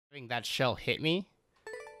Having that shell hit me,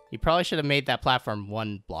 you probably should have made that platform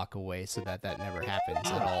one block away so that that never happens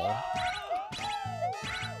at all.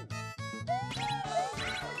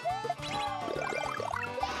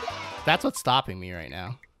 That's what's stopping me right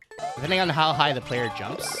now. Depending on how high the player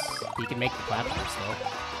jumps, he can make the platform still.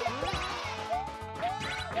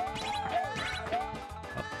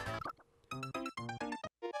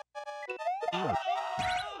 Oh.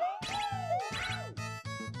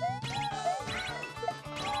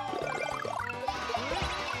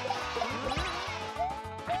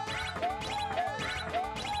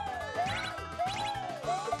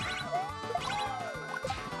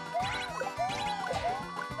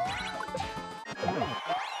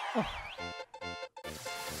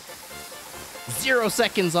 0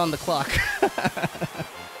 seconds on the clock.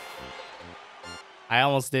 I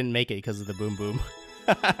almost didn't make it because of the boom boom.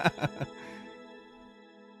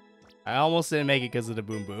 I almost didn't make it because of the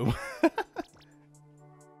boom boom.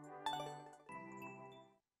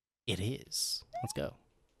 It is. Let's go.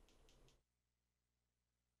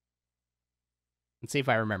 Let's see if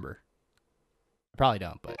I remember. I probably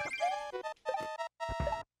don't, but...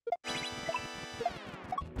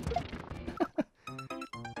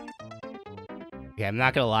 Okay, I'm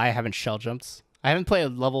not gonna lie, I haven't shell jumped. I haven't played a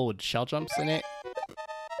level with shell jumps in it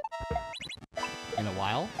in a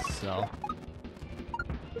while, so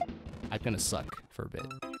I'm gonna suck for a bit.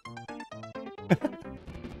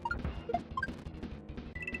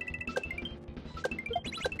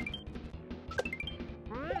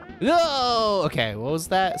 No! Okay, what was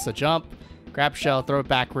that? So jump, grab shell, throw it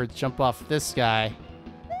backwards, jump off this guy,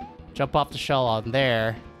 jump off the shell on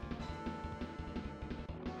there.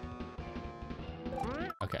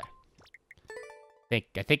 Okay.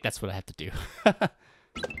 I think that's what I have to do.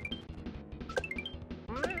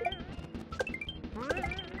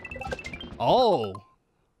 Oh!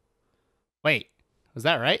 Wait, was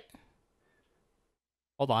that right?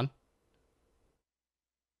 Hold on.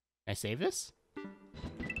 Can I save this?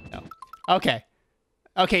 No. Okay.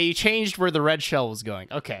 Okay, you changed where the red shell was going.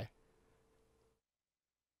 Okay.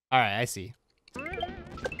 Alright, I see.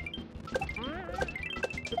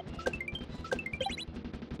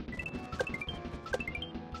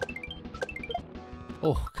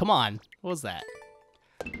 Oh, come on. What was that?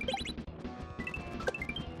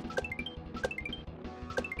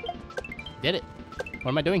 Did it. What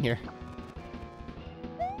am I doing here?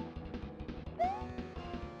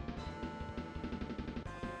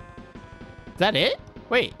 Is that it?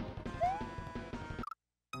 Wait.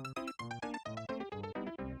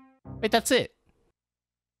 Wait, that's it.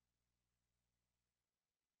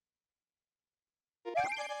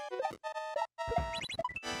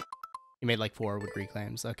 You made like 4 wood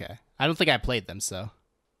reclaims. Okay. I don't think I played them, so.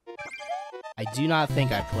 I do not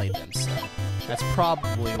think I played them, so. That's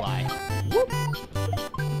probably why. Whoop.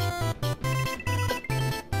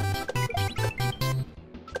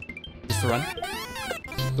 Just the run.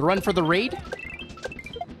 The run for the raid?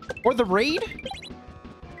 Or the raid?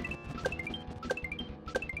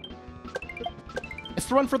 It's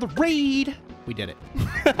the run for the raid! We did it.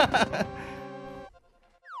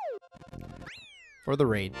 For the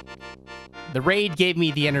raid. The raid gave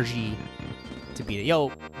me the energy to beat it.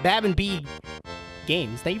 Yo, Bab and B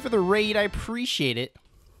Games, thank you for the raid. I appreciate it.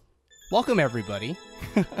 Welcome, everybody.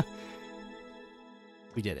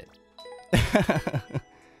 We did it.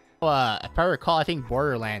 If I recall, I think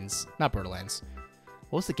Borderlands... Not Borderlands.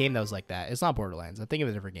 What was the game that was like that? It's not Borderlands. I'm thinking of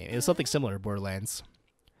a different game. It was something similar to Borderlands.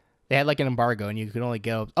 They had like an embargo and you could only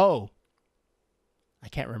go... Oh! I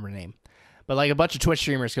can't remember the name. But like a bunch of Twitch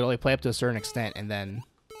streamers could only play up to a certain extent, and then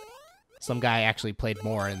some guy actually played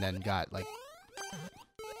more and then got like...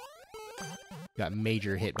 Got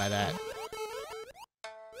major hit by that.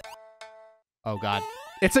 Oh god.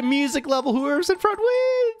 It's a music level! Whoever's in front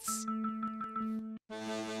wins!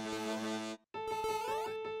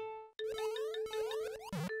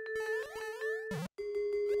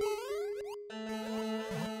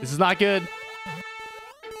 This is not good.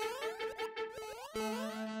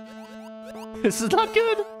 This is not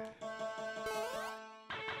good.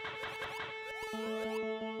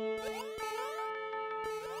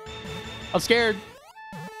 I'm scared.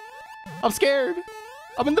 I'm scared.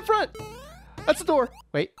 I'm in the front. That's the door.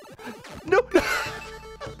 Wait. No.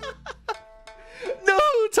 No,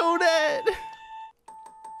 Toadette.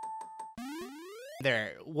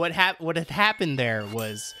 There. What had happened there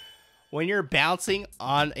was when you're bouncing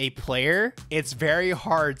on a player, it's very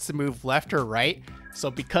hard to move left or right. So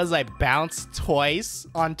because I bounced twice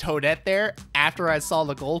on Toadette there, after I saw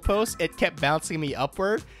the goalpost, it kept bouncing me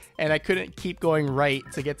upward, and I couldn't keep going right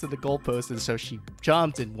to get to the goalpost, and so she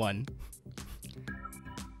jumped and won.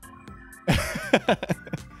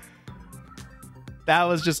 That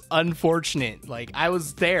was just unfortunate. Like, I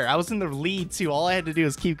was there. I was in the lead, too. All I had to do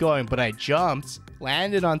was keep going, but I jumped,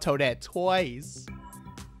 landed on Toadette twice,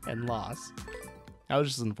 and lost. That was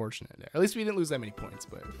just unfortunate there. At least we didn't lose that many points,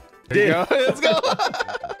 but... There you go. Let's go.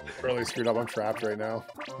 Really screwed up. I'm trapped right now.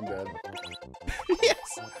 I'm dead. Yes.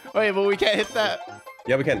 Wait, but we can't hit that.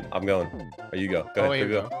 Yeah, we can. I'm going. Oh, you go. Go ahead.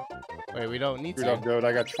 Go. Wait, we don't need Screwed to. up, goat.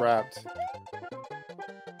 I got trapped.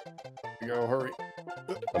 You go, hurry.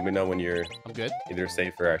 Let me know when you're I'm good. either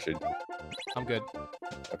safe or I should. I'm good.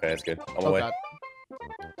 Okay, that's good. I'm Oh, away. God.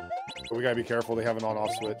 But we gotta be careful. They have an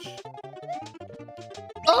on-off switch.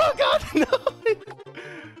 Oh, God. No.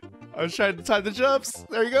 I was trying to time the jumps.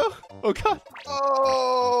 There you go. Oh, God.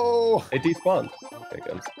 Oh! It despawned. There it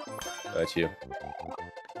comes. Oh, that's you.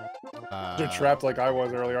 They're trapped like I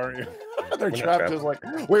was earlier, aren't you? They're We're not trapped trapped. just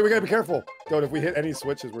like... Wait, we gotta be careful. Dude, if we hit any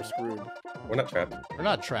switches, we're screwed. We're not trapped. We're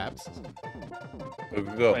not trapped.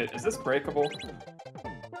 Go. Wait, is this breakable?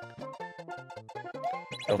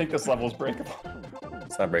 I think this level is breakable.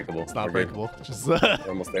 It's not breakable. It's not We're good. breakable. Just, We're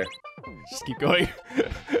almost there. just keep going.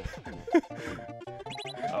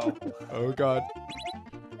 Oh. Oh, God.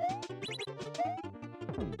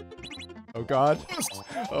 Oh, God.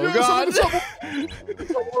 Oh, Yes, God.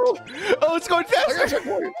 Oh, it's going I got faster.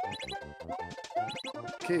 checkpoint.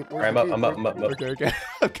 Okay, where's Alright, the key? I'm up. Okay, okay.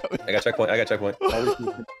 I'm coming. I got checkpoint.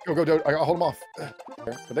 Go, go, dude. I got hold him off.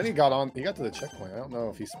 But then he got on. He got to the checkpoint. I don't know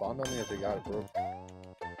if he spawned on me or if he got it, bro.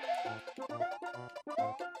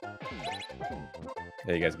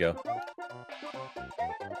 There you guys go.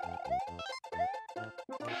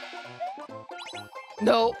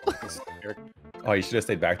 No. Oh, you should have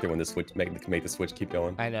stayed back there when the switch make the switch keep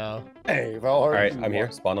going. I know. Hey, Val. All right, I'm here.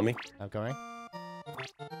 Spawn on me. I'm coming.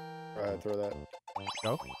 Go ahead, throw that.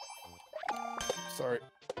 Go. Sorry.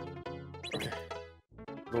 Okay.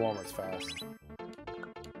 The Walmart's fast.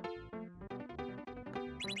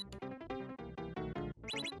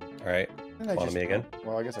 All right. Didn't I Spawn on just- me again.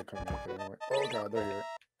 Well, I guess I couldn't make it anyway. Oh god, they're here.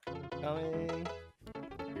 Coming.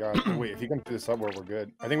 We got wait. If he comes to the subworld, we're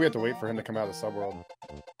good. I think we have to wait for him to come out of the subworld.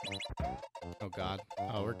 Oh, God.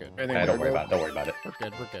 Oh, we're good. I think Don't we're worry good. about it. Don't worry about it. We're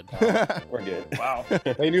good. We're good. We're good. Wow.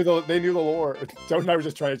 They knew the lore. Don't I was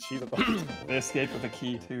just trying to cheat at them. They escaped with a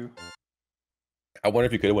key, too. I wonder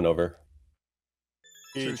if you could have went over.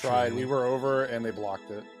 He True, tried. true. We were over and they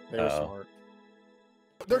blocked it. They were Oh. smart.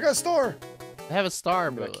 They're gonna store. They have a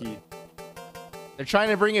star, Give me but that key. they're trying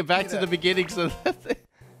to bring it back to that. the beginning so that they...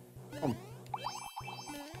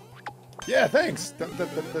 Yeah, thanks.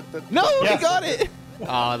 No, Yes. he got it!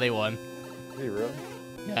 Oh, they won. Hey, really?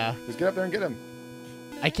 Yeah. Just get up there and get him.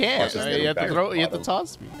 I can't. Watch this You thing have to back throw. at the You have to bottom.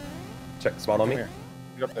 toss me. Check. Spawn on Come me. here.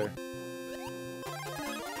 Get up there.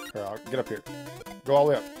 Here, get up here. Go all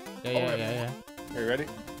the way up. Yeah. Are you ready?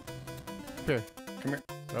 Here. Come here.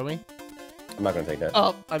 Throw me. I'm not gonna take that.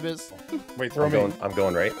 Oh, I missed. Wait, throw me. I'm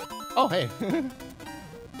going right. Oh, hey. You're gonna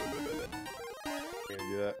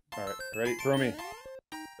do that. All right, ready? Throw me.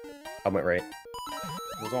 I went right.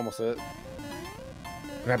 That was almost it.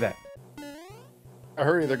 Grab that.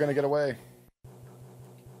 Hurry, they're gonna get away.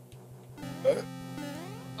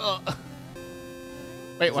 Oh.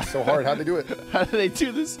 Wait, what? It's so hard. How'd they do it? How do they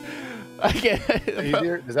do this? I can't.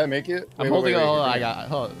 Easier? Does that make it? I'm Wait, holding. wait, Hold on, wait, I got.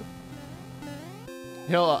 Hold on.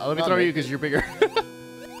 Hold on, let me Not throw you make because you're bigger.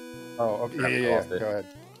 Oh, okay. Yeah. Lost it. Go ahead.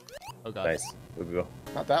 Oh, God. Nice. Go.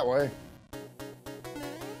 Not that way.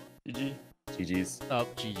 GG. GG's. Oh,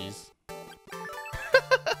 GG's.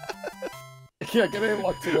 Can't get any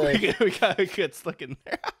luck today. we got good stuck in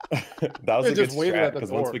there. That was They a good just waited at strat the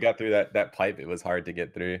because once door. we got through that pipe, it was hard to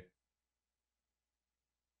get through.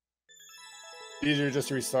 Easier just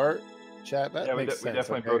to restart. Chat. That Yeah, we makes sense.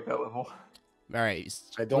 definitely okay? broke that level. All right.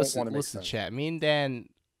 I don't listen, wanna make listen, sense. chat. Me and Dan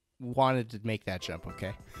wanted to make that jump.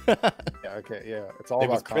 Okay. Yeah. Okay. Yeah. It's all It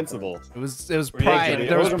about was principle. It was We pride. did it.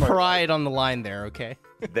 There was Those are my- pride on the line there. Okay.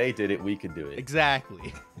 They did it. We could do it.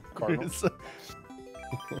 Exactly. Cardinal. So-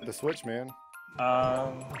 The switch, man.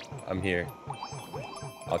 I'm here.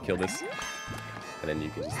 I'll kill this, and then you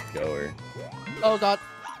can just go. Or oh, God.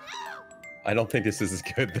 I don't think this is as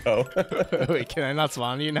good though. Wait, can I not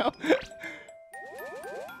spawn you now?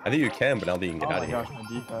 I think you can, but I don't think you can Oh get out my of here. gosh, my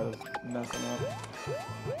D-pad is messing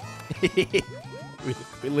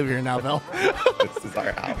up. we live here now, Mel. This is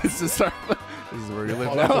our house. This is our. This is where we live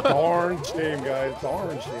Oh, that's a now. darn shame, guys.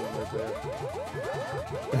 Darn shame right there.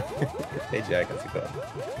 Hey Jack, how's it going?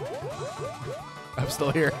 I'm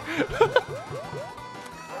still here.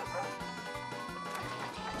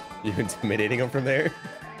 You intimidating him from there?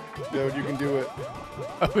 Dude, you can do it.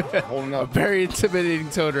 Holding A up. very intimidating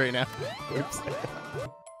toad right now. Oops.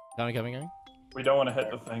 Coming. We don't want to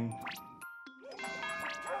hit the thing.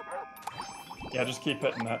 Yeah, just keep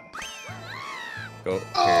hitting that. Go. Here.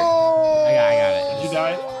 Oh! I got it. Did you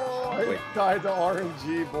die? I Wait. died to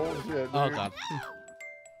RNG bullshit. Dude. Oh god.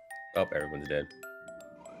 Oh, everyone's dead.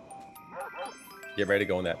 Get ready to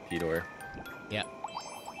go in that P door. Yeah.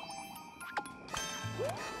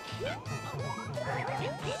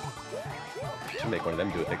 Should make one of them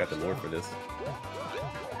do it. They got the lore for this.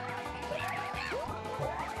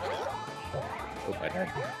 Oh, I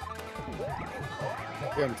died.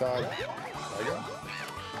 Get him, Todd. There you go.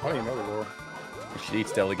 I don't even know the lore. We should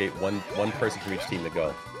each delegate one person from each team to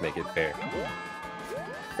go to make it fair.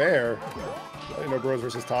 Fair? I didn't know Bros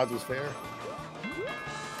versus Todd's was fair.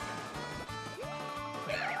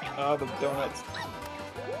 Oh, the donuts.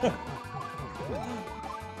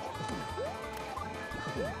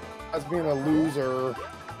 As being a loser.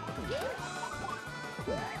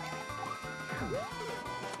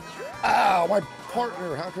 Ow, my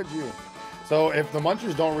partner, how could you? So if the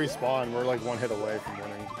munchers don't respawn, we're like one hit away from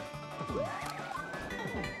winning.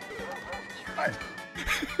 Nice.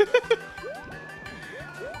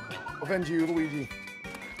 Avenge you, Luigi.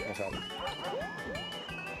 What's happening?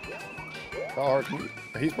 How hard can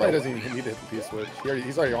he probably doesn't even need to hit the P switch.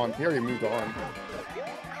 He's already on. He already moved on.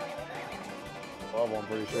 Level, I'm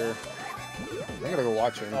pretty sure. I'm gonna go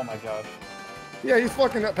watch him. Oh my gosh. Yeah, he's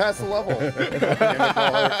fucking up past the level.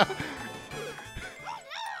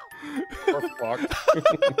 We're fucked.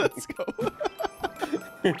 Let's go.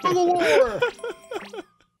 For the lore!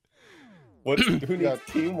 Who needs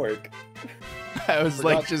teamwork? I was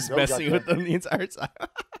Forgot like to just go, messing gotcha. with them the entire time.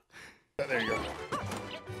 There you go.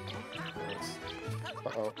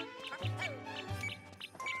 Uh-oh.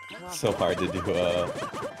 So hard to do. How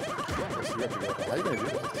are you gonna do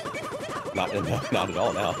this? Not at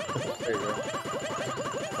all now. There you go.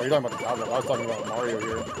 Oh, you're talking about the tablet. I was talking about Mario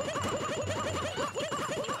here.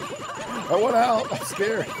 I went out. I'm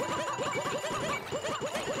scared.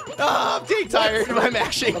 Oh, I'm getting tired. I'm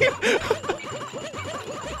mashing.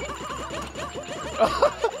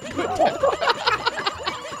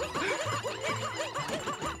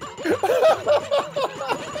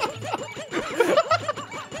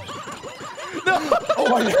 Oh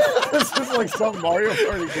my god, this is like some Mario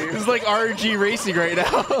Party game. This is like RNG racing right now.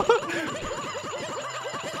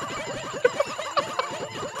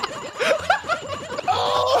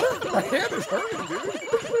 Oh, my hand is hurting, dude.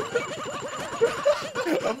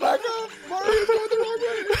 I'm back up. Mario's going the wrong way.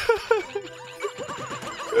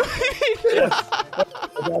 Yes.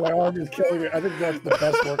 Oh, my arm is killing me. I think that's the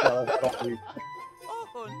best workout I've had all week.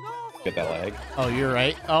 Get that lag. Oh, you're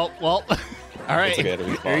right. Oh, well. All right. It's okay to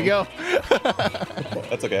respawn. Here you go.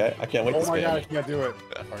 That's okay. I can't wait to Oh my spin. god, I can't do it.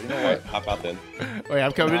 Alright, you know Alright, what? hop out then. Wait,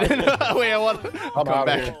 I'm coming in. Wait, I want to I'm come out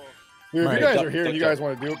back. of here. Dude, if Alright, you guys jump, are here and jump, you guys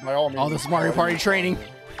want to do it, by all means. All this Mario Party training.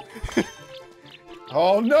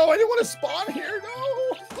 Oh no, I didn't want to spawn here, no!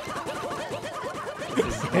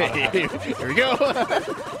 Here we go.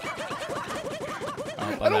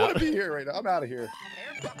 I don't want to be here right now. I'm out of here.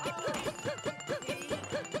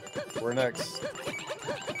 We're next.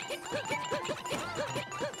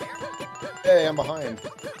 Hey, I'm behind.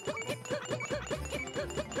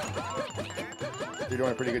 You're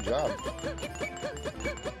doing a pretty good job.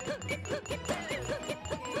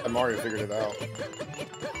 And Mario figured it out.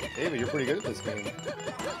 David, you're pretty good at this game.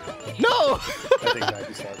 No! I take it back,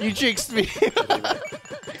 you suck. You jinxed me. I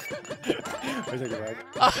take it back.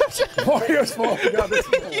 I'm just- Mario's fault. God, this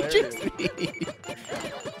is you hilarious. jinxed me.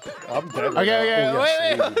 I'm dead. Okay, okay,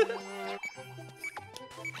 wait.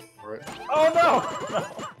 Right. Oh no!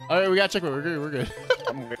 All right, we got checkpoint. We're good. We're good.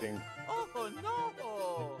 I'm waiting.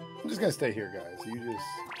 I'm just gonna stay here, guys. You just.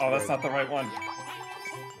 Oh, that's not the right one.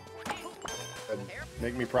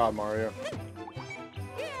 Make me proud, Mario.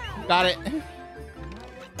 Got it.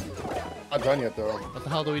 Not done yet, though. What the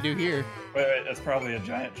hell do we do here? Wait, it's probably a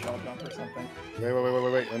giant shell jump or something. Wait.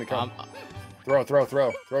 Let me come. Throw. Throw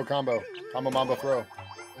combo. Combo mambo throw.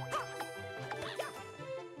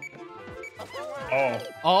 Oh.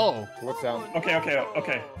 Oh. What's down?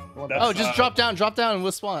 Okay. That's, Oh, just drop down, and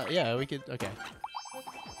we'll spawn. Yeah, we could. Okay.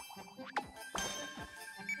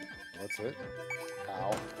 What's it?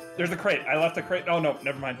 Ow. There's a crate. I left a crate. Oh no,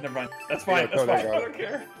 never mind. That's fine. Yeah, That's fine. I got don't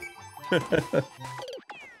care.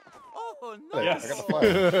 Hey, Yes. I got the flag.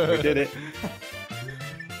 We did it.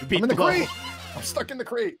 I'm in the crate. I'm stuck in the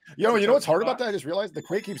crate. You know what's hard about that? I just realized the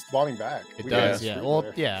crate keeps spawning back. It We gotta does. screw Yeah. Well,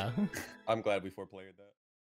 there. yeah. I'm glad we 4-played that.